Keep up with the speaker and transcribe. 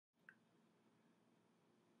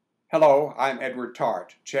Hello, I'm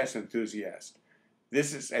ETarte, chess enthusiast.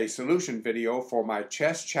 This is a solution video for my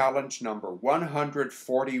chess challenge number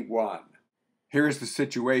 141. Here is the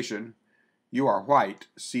situation. You are white,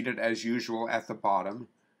 seated as usual at the bottom.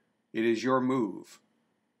 It is your move.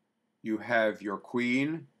 You have your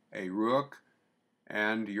queen, a rook,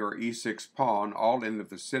 and your e6 pawn all in the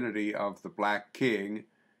vicinity of the black king,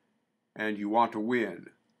 and you want to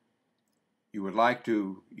win. You would like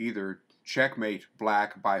to either checkmate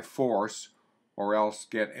black by force or else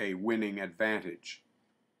get a winning advantage.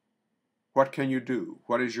 What can you do?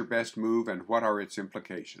 What is your best move and what are its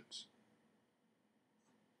implications?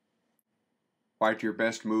 White, your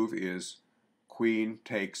best move is queen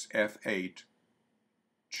takes f8,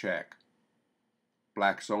 check.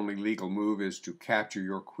 Black's only legal move is to capture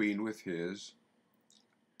your queen with his.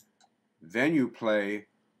 Then you play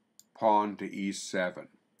pawn to e7.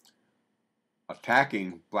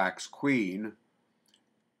 Attacking black's queen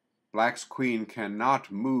cannot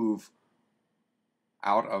move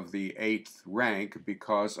out of the 8th rank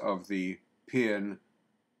because of the pin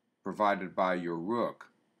provided by your rook.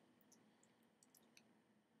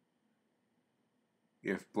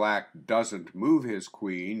 If black doesn't move his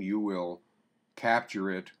queen, you will capture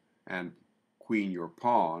it and queen your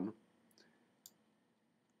pawn.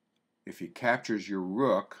 If he captures your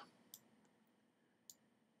rook,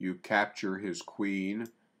 you capture his queen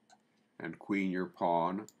and queen your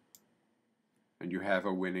pawn, and you have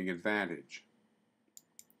a winning advantage.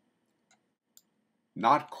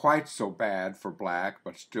 Not quite so bad for black,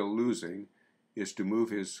 but still losing, is to move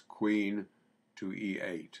his queen to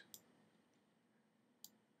e8.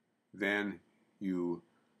 Then you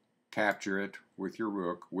capture it with your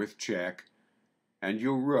rook, with check, and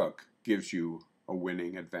your rook gives you a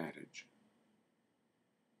winning advantage.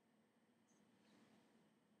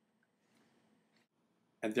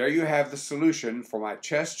 And there you have the solution for my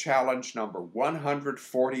chess challenge number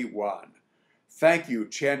 141. Thank you,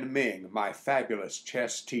 Chen Ming, my fabulous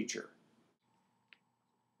chess teacher.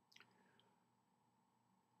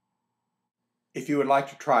 If you would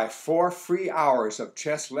like to try 4 free hours of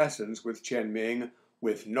chess lessons with Chen Ming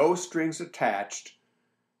with no strings attached,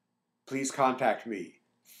 please contact me.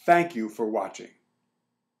 Thank you for watching.